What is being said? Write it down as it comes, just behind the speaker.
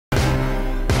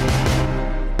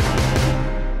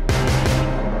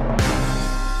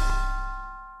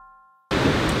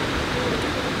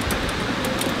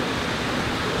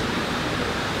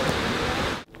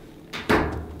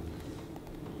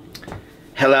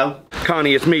Hello?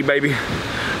 Connie, it's me, baby.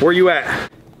 Where you at?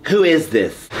 Who is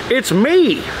this? It's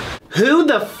me! Who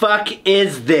the fuck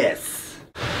is this?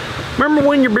 Remember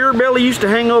when your beer belly used to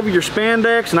hang over your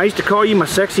spandex and I used to call you my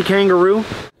sexy kangaroo?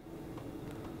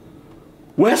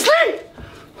 Wesley?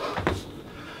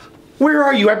 Where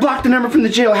are you? I blocked the number from the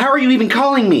jail. How are you even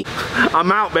calling me?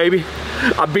 I'm out, baby.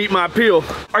 I beat my appeal.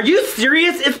 Are you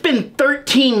serious? It's been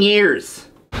 13 years.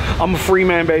 I'm a free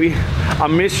man, baby. I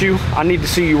miss you. I need to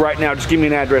see you right now. Just give me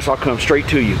an address. I'll come straight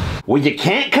to you. Well, you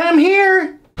can't come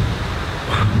here.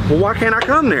 Well, why can't I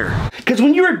come there? Because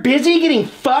when you were busy getting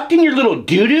fucked in your little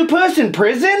doo-doo puss in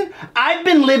prison, I've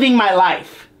been living my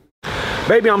life.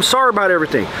 Baby, I'm sorry about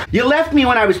everything. You left me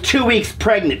when I was 2 weeks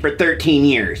pregnant for 13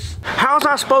 years. How's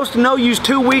I supposed to know you was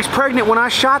 2 weeks pregnant when I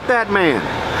shot that man?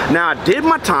 Now, I did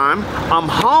my time. I'm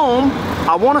home.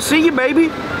 I want to see you, baby.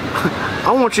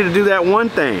 I want you to do that one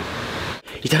thing.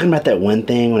 You talking about that one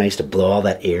thing when I used to blow all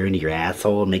that air into your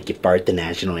asshole and make you fart the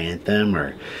national anthem?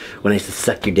 Or when I used to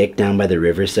suck your dick down by the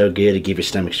river so good to give your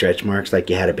stomach stretch marks like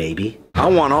you had a baby? I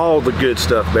want all the good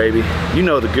stuff, baby. You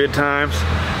know the good times.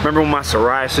 Remember when my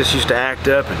psoriasis used to act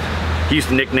up and you used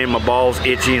to nickname my balls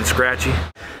Itchy and Scratchy?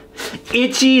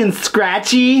 Itchy and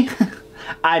Scratchy?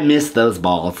 I miss those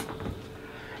balls.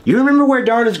 You remember where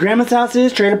Darla's grandma's house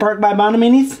is? Trailer Park by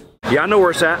Bonamini's? Yeah, I know where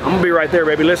it's at. I'm gonna be right there,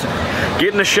 baby. Listen, get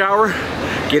in the shower,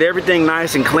 get everything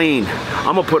nice and clean.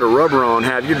 I'm gonna put a rubber on,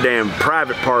 have your damn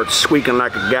private parts squeaking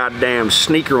like a goddamn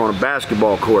sneaker on a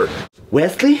basketball court.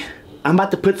 Wesley, I'm about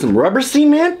to put some rubber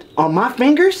cement on my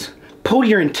fingers, pull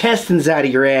your intestines out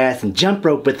of your ass, and jump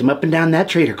rope with them up and down that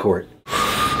trailer court.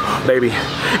 Baby,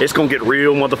 it's gonna get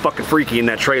real motherfucking freaky in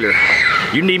that trailer.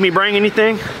 You need me bring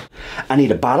anything? I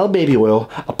need a bottle of baby oil,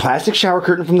 a plastic shower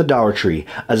curtain from the Dollar Tree,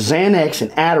 a Xanax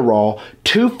and Adderall,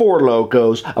 2 Four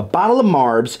Locos, a bottle of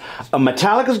Marbs, a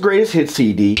Metallica's Greatest Hits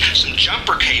CD, some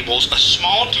jumper cables, a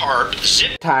small tarp,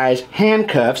 zip ties,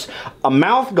 handcuffs, a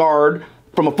mouth guard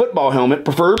from a football helmet,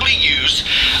 preferably used,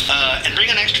 and bring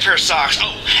an extra pair of socks.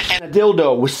 Oh, and a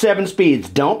dildo with 7 speeds.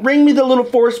 Don't bring me the little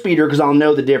 4-speeder because I'll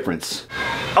know the difference.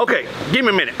 Okay, give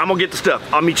me a minute. I'm gonna get the stuff.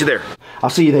 I'll meet you there. I'll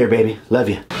see you there, baby. Love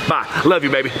you. Bye. Love you,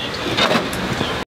 baby.